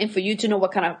have, and for you to know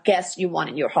what kind of guests you want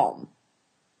in your home.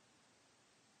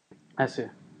 I see.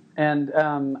 And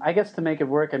I guess to make it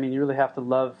work, I mean, you really have to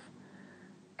love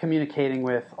communicating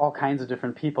with all kinds of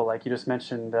different people, like you just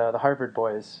mentioned, the Harvard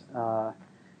boys,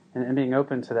 and being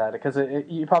open to that, because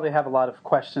you probably have a lot of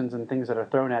questions and things that are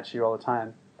thrown at you all the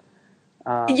time.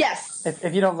 Yes.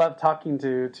 If you don't love talking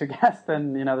to guests,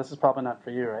 then this is probably not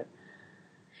for you, right?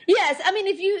 Yes, I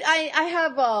mean, I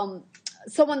have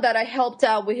someone that I helped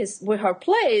out with her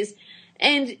place,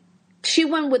 and she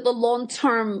went with the long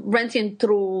term renting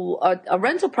through a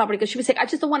rental property because she was like, I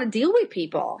just don't want to deal with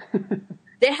people.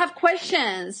 They have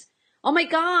questions. Oh my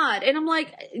God! And I'm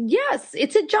like, yes,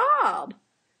 it's a job.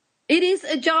 It is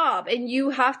a job, and you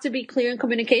have to be clear in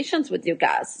communications with your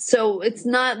guests. So it's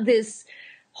not this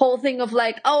whole thing of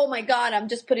like, oh my God, I'm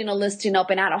just putting a listing up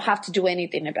and I don't have to do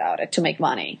anything about it to make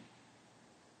money.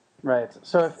 Right.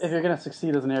 So if you're going to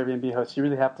succeed as an Airbnb host, you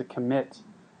really have to commit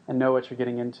and know what you're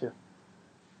getting into.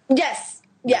 Yes.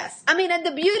 Yes. I mean, and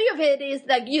the beauty of it is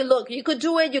like, you could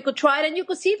do it, you could try it, and you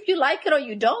could see if you like it or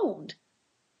you don't.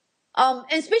 And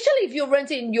especially if you're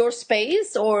renting your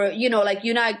space or, like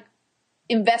you're not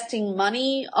investing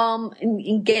money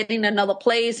in getting another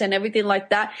place and everything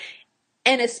like that.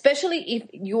 And especially if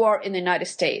you are in the United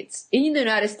States. In the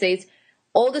United States,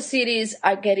 all the cities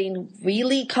are getting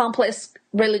really complex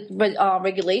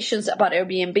regulations about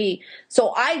Airbnb.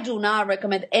 So I do not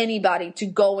recommend anybody to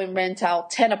go and rent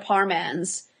out 10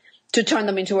 apartments to turn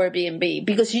them into Airbnb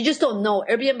because you just don't know.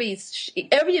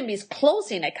 Airbnb's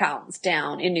closing accounts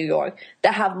down in New York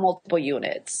that have multiple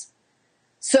units.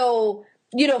 So,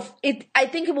 I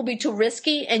think it will be too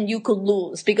risky and you could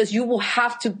lose because you will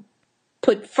have to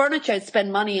put furniture and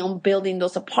spend money on building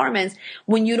those apartments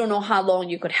when you don't know how long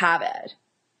you could have it.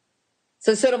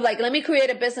 So sort of like, let me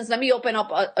create a business. Let me open up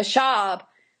a shop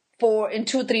in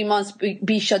 2-3 months,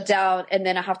 be shut down. And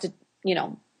then I have to,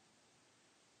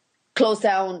 close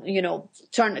down,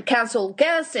 cancel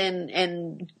guests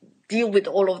and deal with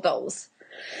all of those.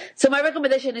 So my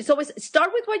recommendation is always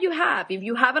start with what you have. If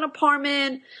you have an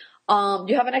apartment,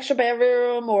 you have an extra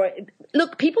bedroom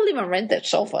look, people even rent their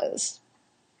sofas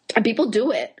and people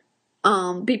do it.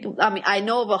 I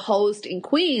know of a host in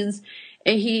Queens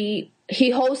and he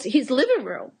hosts his living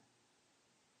room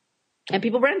and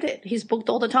people rent it. He's booked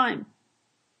all the time.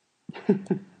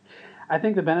 I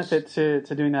think the benefit to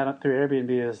doing that through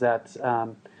Airbnb is that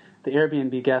the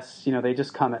Airbnb guests, they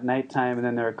just come at nighttime and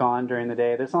then they're gone during the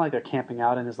day. It's not like they're camping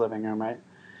out in his living room, right?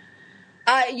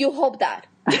 You hope that.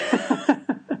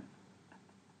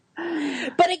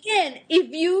 But again,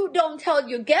 if you don't tell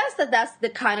your guests that that's the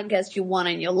kind of guest you want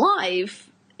in your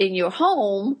life, in your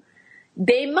home,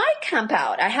 they might camp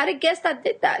out. I had a guest that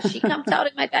did that. She camped out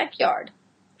in my backyard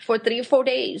for 3 or 4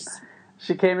 days.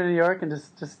 She came to New York and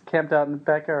just camped out in the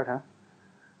backyard, huh?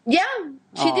 Yeah,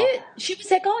 she did. She was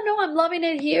like, oh, no, I'm loving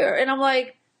it here. And I'm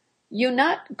like, you're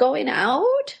not going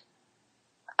out?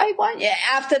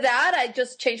 After that, I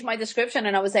just changed my description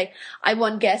and I was like, I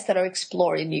want guests that are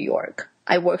exploring New York.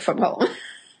 I work from home.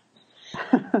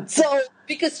 So,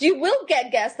 because you will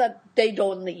get guests that they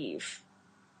don't leave.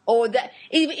 Or that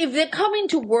if they're coming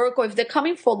to work or if they're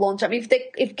coming for a long time,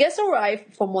 if guests arrive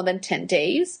for more than 10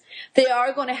 days, they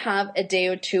are going to have a day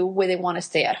or two where they want to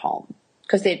stay at home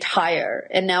because they're tired.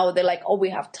 And now they're like, oh, we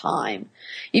have time.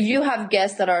 If you have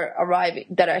guests that are arriving,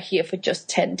 that are here for just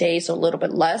 10 days or a little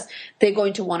bit less, they're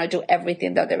going to want to do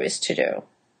everything that there is to do.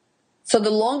 So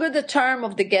the longer the term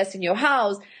of the guest in your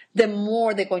house, the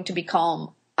more they're going to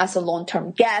become as a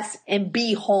long-term guest and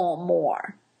be home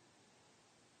more.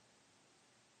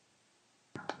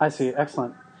 I see.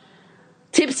 Excellent.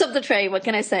 Tips of the trade. What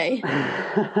can I say?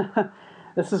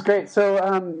 This is great. So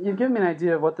you've given me an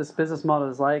idea of what this business model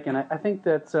is like, and I think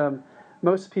that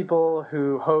most people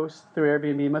who host through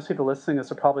Airbnb, most people listening to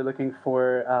this are probably looking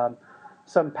for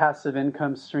some passive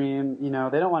income stream. They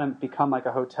don't want to become like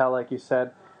a hotel, like you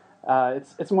said.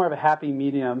 It's more of a happy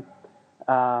medium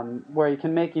where you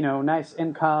can make nice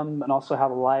income and also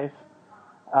have a life.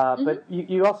 But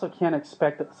you also can't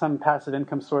expect some passive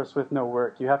income source with no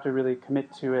work. You have to really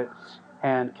commit to it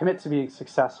and commit to being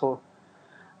successful.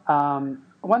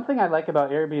 One thing I like about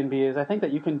Airbnb is I think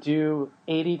that you can do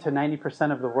 80 to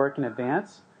 90% of the work in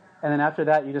advance, and then after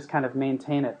that you just kind of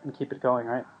maintain it and keep it going,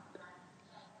 right?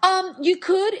 You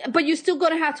could, but you're still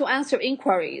going to have to answer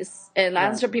inquiries and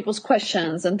answer people's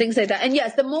questions and things like that. And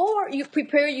yes, the more you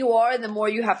prepare you are, the more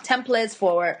you have templates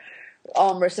for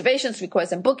reservations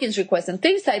requests and bookings requests and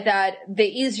things like that, the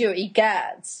easier it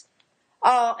gets.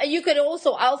 And you could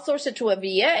also outsource it to a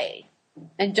VA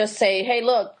and just say, hey,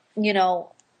 look,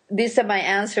 these are my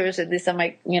answers and these are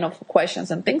my,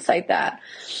 questions and things like that.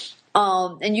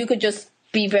 And you could just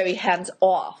be very hands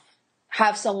off.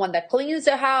 Have someone that cleans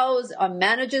the house or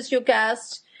manages your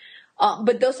guests.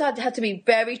 But those have to be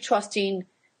very trusting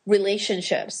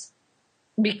relationships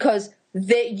because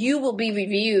you will be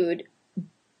reviewed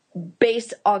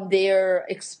based on their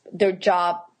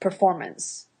job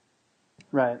performance.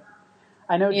 Right.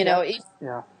 I know.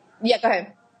 Yeah. Yeah, go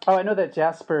ahead. Oh, I know that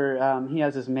Jasper, he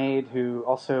has his maid who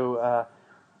also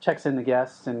checks in the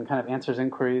guests and kind of answers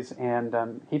inquiries,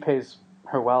 and he pays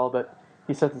her well, but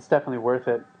he says it's definitely worth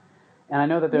it. And I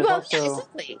know that there's Well, yeah, also,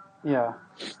 exactly. yeah,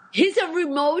 He's a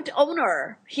remote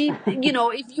owner.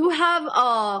 If you have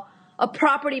a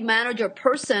property manager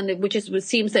person, which is what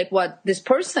seems like what this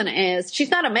person is, she's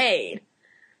not a maid.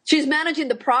 She's managing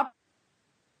the property.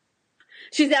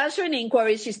 She's answering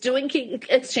inquiries. She's doing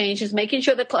exchange. She's making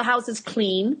sure the house is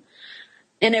clean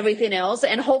and everything else.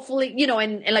 And hopefully,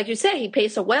 and like you said, he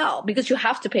pays her well because you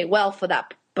have to pay well for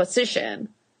that position.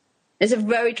 It's a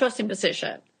very trusting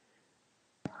position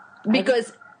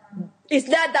because it's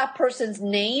not that person's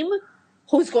name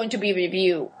who's going to be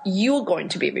reviewed. You're going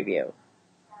to be reviewed.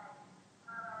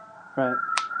 Right.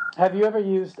 Have you ever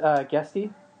used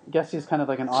Guesty? Guesty is kind of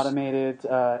like an automated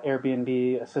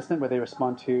Airbnb assistant where they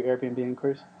respond to Airbnb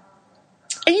inquiries.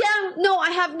 Yeah, no,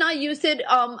 I have not used it.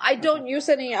 I don't use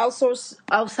any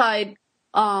outside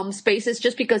spaces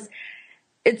just because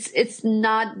it's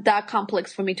not that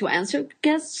complex for me to answer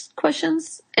guest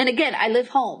questions. And again, I live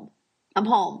home. I'm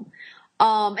home.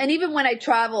 And even when I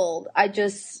traveled, I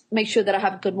just make sure that I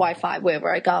have good Wi-Fi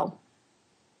wherever I go.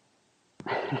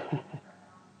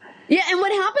 Yeah, and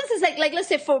what happens is like let's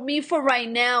say for me, for right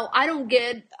now, I don't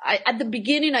get. At the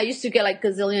beginning, I used to get like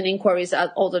gazillion inquiries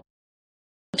all the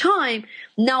time.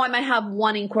 Now I might have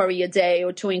one inquiry a day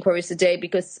or two inquiries a day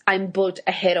because I'm booked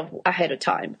ahead of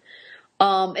time.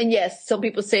 And yes, some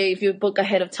people say if you book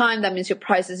ahead of time, that means your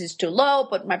prices is too low.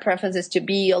 But my preference is to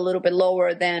be a little bit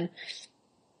lower than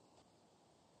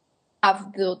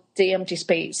have the empty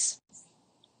space.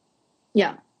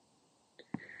 Yeah.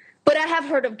 But I have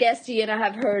heard of Guesty, and I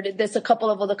have heard there's a couple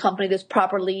of other companies that's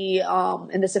properly,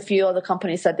 and there's a few other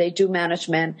companies that they do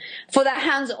management for that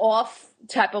hands-off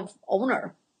type of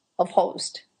owner of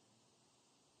host.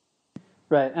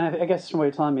 Right, and I guess from what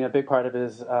you're telling me, a big part of it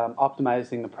is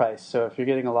optimizing the price. So if you're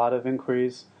getting a lot of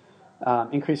inquiries,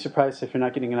 increase your price. If you're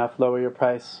not getting enough, lower your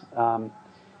price.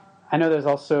 I know there's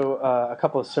also a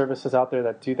couple of services out there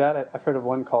that do that. I've heard of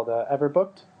one called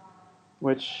Everbooked,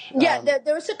 which...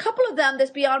 there's a couple of them. There's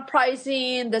Beyond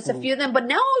Pricing. There's a few of them. But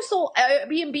now also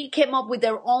Airbnb came up with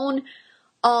their own,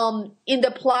 in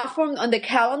the platform, on the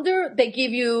calendar, they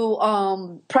give you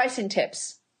pricing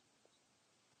tips.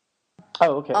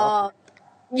 Oh, okay. Awesome.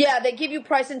 Yeah, they give you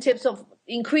pricing tips of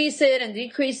increase it and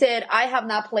decrease it. I have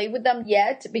not played with them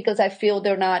yet because I feel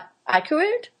they're not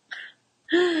accurate.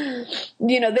 They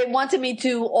wanted me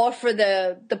to offer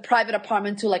the private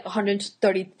apartment to like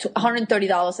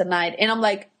 $130 a night. And I'm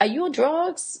like, are you on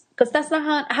drugs? Because that's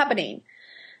not happening.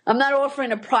 I'm not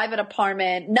offering a private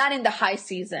apartment, not in the high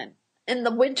season. In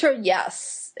the winter,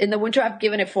 yes. In the winter, I've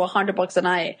given it for $100 a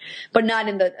night, but not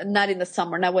in the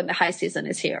summer, not when the high season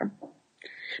is here.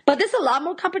 But there's a lot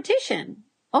more competition.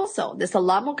 Also, there's a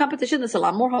lot more competition. There's a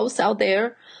lot more hosts out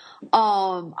there.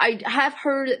 I have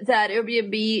heard that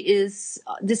Airbnb is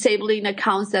disabling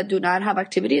accounts that do not have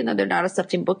activity and that they're not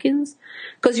accepting bookings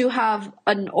because you have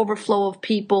an overflow of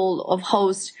people, of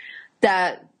hosts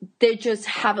that they just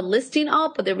have a listing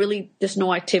up, but there's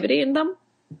no activity in them.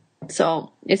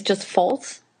 So it's just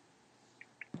false.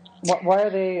 Why are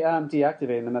they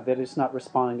deactivating them? Are they just not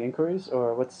responding to inquiries,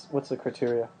 or what's the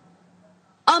criteria?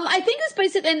 I think it's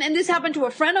basically, and this happened to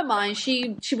a friend of mine.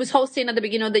 She was hosting at the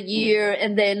beginning of the year,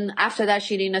 and then after that,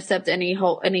 she didn't accept any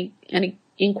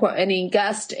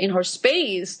guest in her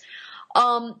space.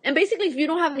 And basically, if you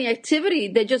don't have any activity,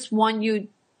 they just want you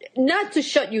not to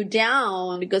shut you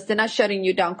down because they're not shutting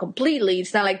you down completely.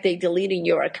 It's not like they're deleting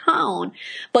your account,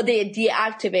 but they're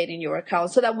deactivating your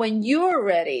account so that when you're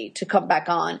ready to come back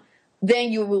on,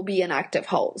 then you will be an active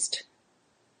host.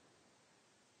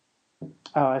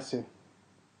 Oh, I see.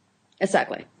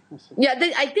 Exactly. Yeah,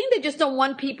 I think they just don't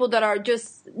want people that are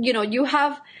just, you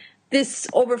have this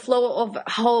overflow of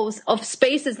hosts, of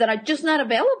spaces that are just not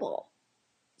available.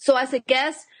 So as a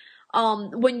guest,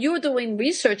 when you're doing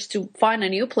research to find a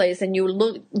new place and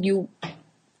you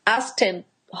ask 10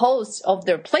 hosts of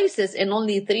their places and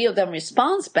only 3 of them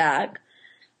responds back,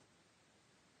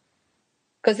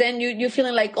 because then you're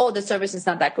feeling like, oh, the service is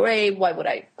not that great. Why would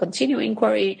I continue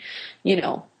inquiry?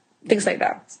 Things like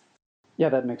that. Yeah,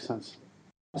 that makes sense.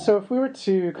 So if we were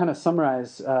to kind of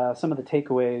summarize some of the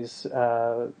takeaways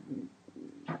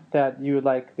that you would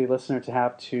like the listener to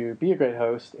have to be a great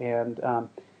host, and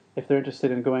if they're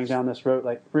interested in going down this route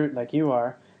like you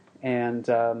are, and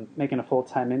making a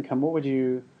full-time income, what would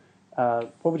you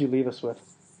leave us with?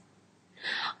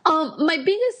 My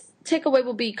biggest takeaway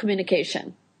will be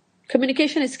communication.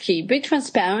 Communication is key. Be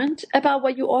transparent about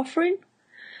what you're offering.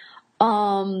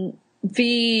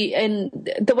 the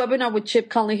webinar with Chip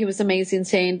Conley, he was amazing,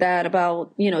 saying that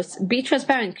about, be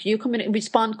transparent. You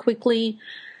respond quickly,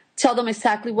 tell them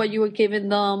exactly what you were giving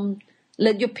them.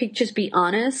 Let your pictures be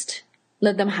honest.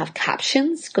 Let them have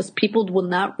captions, because people will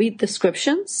not read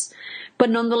descriptions, but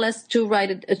nonetheless do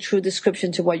write a true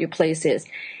description to what your place is.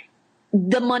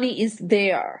 The money is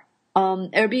there.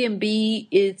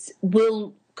 Airbnb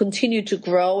will continue to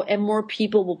grow, and more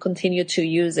people will continue to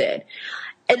use it.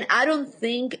 And I don't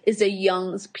think it's a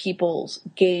young people's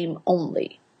game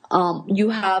only. You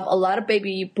have a lot of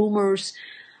baby boomers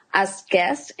as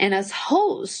guests and as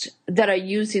hosts that are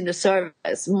using the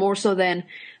service more so than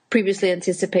previously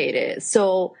anticipated.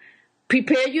 So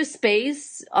prepare your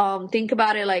space. Think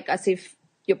about it like as if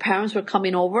your parents were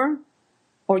coming over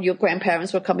or your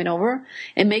grandparents were coming over,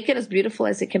 and make it as beautiful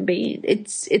as it can be.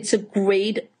 It's a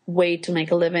great way to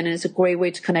make a living, and it's a great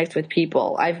way to connect with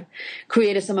people. I've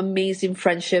created some amazing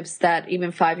friendships that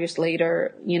even 5 years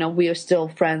later, we are still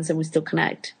friends and we still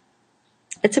connect.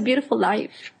 It's a beautiful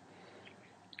life.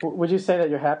 Would you say that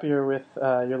you're happier with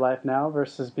your life now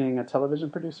versus being a television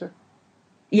producer?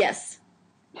 Yes.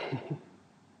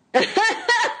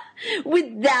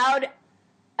 Without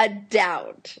a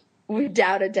doubt.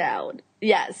 Without a doubt.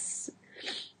 Yes.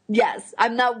 Yes.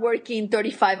 I'm not working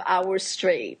 35 hours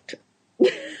straight,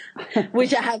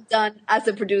 which I have done as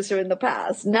a producer in the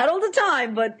past. Not all the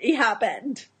time, but it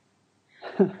happened.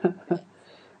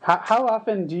 How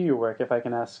often do you work, if I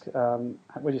can ask?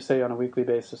 Would you say on a weekly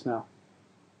basis now?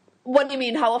 What do you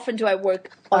mean? How often do I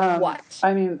work on what?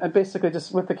 I mean, basically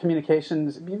just with the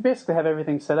communications, you basically have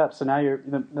everything set up. So now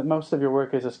most of your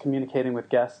work is just communicating with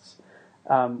guests.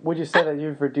 Would you say that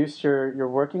you've reduced your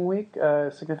working week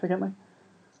significantly?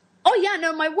 Oh, yeah.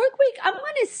 No, my work week, I'm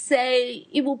going to say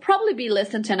it will probably be less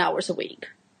than 10 hours a week.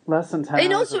 Less than 10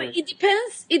 and hours also, a week. It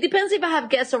depends if I have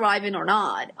guests arriving or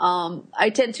not.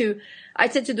 I tend to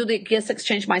do the guest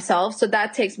exchange myself, so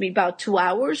that takes me about 2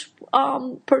 hours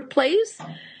per place.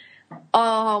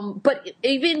 But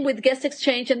even with guest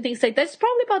exchange and things like that, it's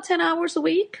probably about 10 hours a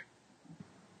week.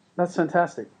 That's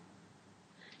fantastic.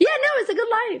 Yeah, no, it's a good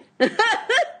life.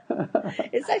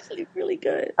 It's actually really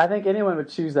good. I think anyone would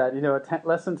choose that.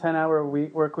 Less than 10-hour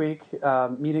work week,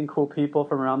 meeting cool people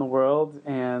from around the world,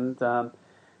 and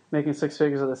making six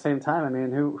figures at the same time. I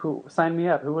mean, who sign me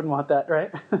up? Who wouldn't want that,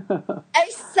 right?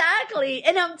 Exactly.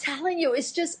 And I'm telling you,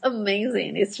 it's just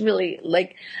amazing. It's really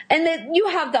and then you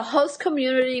have the host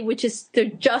community, they're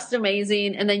just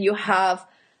amazing. And then you have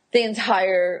the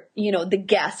entire, the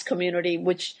guest community,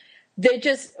 which they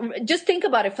just think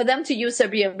about it. For them to use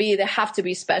Airbnb, they have to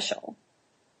be special.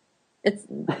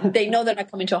 They know they're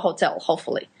not coming to a hotel,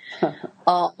 hopefully.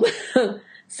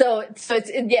 So it's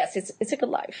a good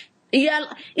life. Yeah,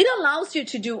 it allows you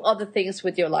to do other things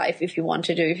with your life if you want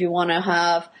to do. If you want to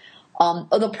have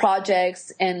other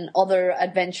projects and other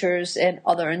adventures and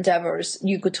other endeavors,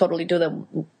 you could totally do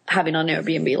them having an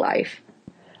Airbnb life.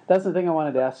 That's the thing I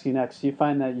wanted to ask you next. Do you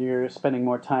find that you're spending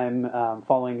more time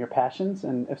following your passions?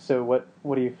 And if so,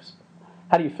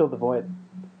 how do you fill the void?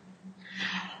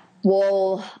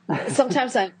 Well,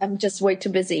 sometimes I'm just way too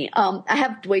busy. I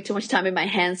have way too much time in my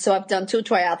hands, so I've done 2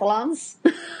 triathlons,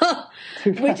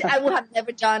 which I would have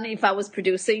never done if I was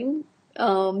producing,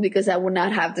 because I would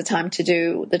not have the time to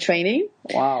do the training.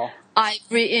 Wow. I've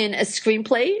written a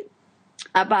screenplay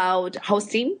about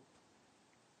hosting,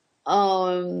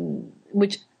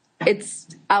 which it's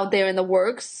out there in the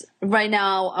works. Right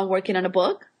now, I'm working on a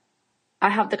book. I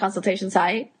have the consultation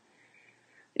site.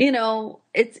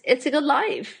 It's a good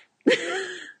life.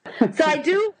 So I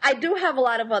do have a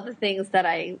lot of other things that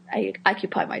I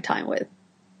occupy my time with.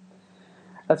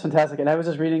 That's fantastic. And I was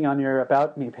just reading on your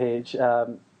About Me page. I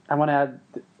want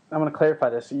to clarify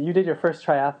this. You did your first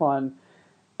triathlon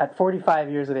at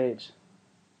 45 years of age,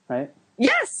 right?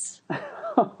 Yes.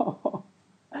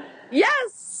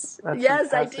 Yes. Yes,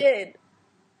 fantastic. I did.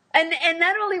 And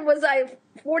not only was I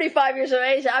 45 years of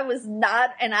age, I was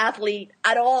not an athlete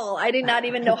at all. I did not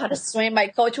even know how to swim. My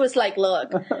coach was like,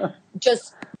 look,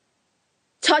 just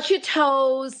touch your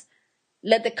toes,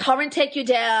 let the current take you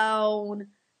down,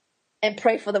 and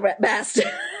pray for the best.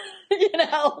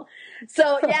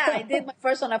 So yeah, I did my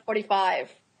first one at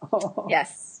 45.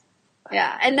 Yes.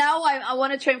 Yeah. And now I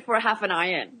want to train for a half an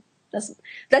iron.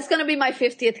 That's going to be my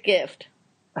 50th gift.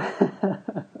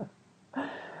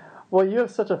 Well, you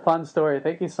have such a fun story.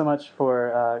 Thank you so much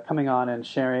for coming on and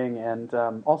sharing, and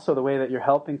also the way that you're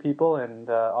helping people and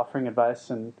offering advice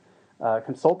and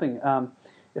consulting.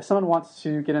 If someone wants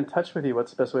to get in touch with you,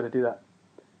 what's the best way to do that?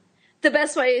 The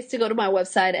best way is to go to my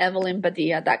website,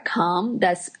 evelynbadia.com.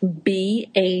 That's Badia.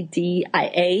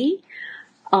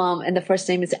 And the first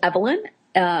name is Evelyn.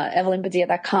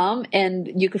 evelynbadia.com,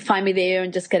 and you could find me there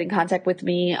and just get in contact with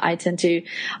me. I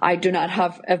do not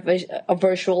have a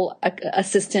virtual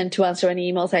assistant to answer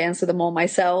any emails. I answer them all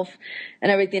myself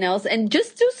and everything else. And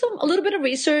just do a little bit of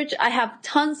research. I have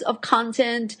tons of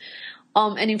content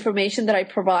and information that I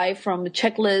provide, from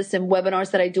checklists and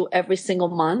webinars that I do every single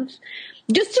month,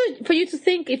 just for you to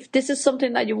think if this is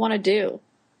something that you want to do.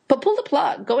 But pull the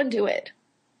plug, go and do it.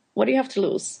 What do you have to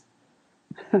lose?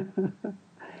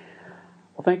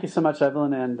 Well, thank you so much,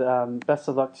 Evelyn, and best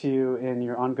of luck to you in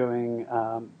your ongoing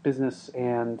business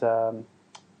and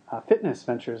fitness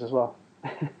ventures as well.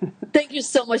 Thank you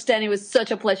so much, Danny. It was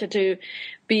such a pleasure to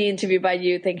be interviewed by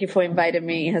you. Thank you for inviting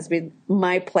me. It has been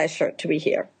my pleasure to be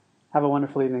here. Have a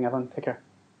wonderful evening, Evelyn. Take care.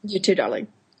 You too, darling.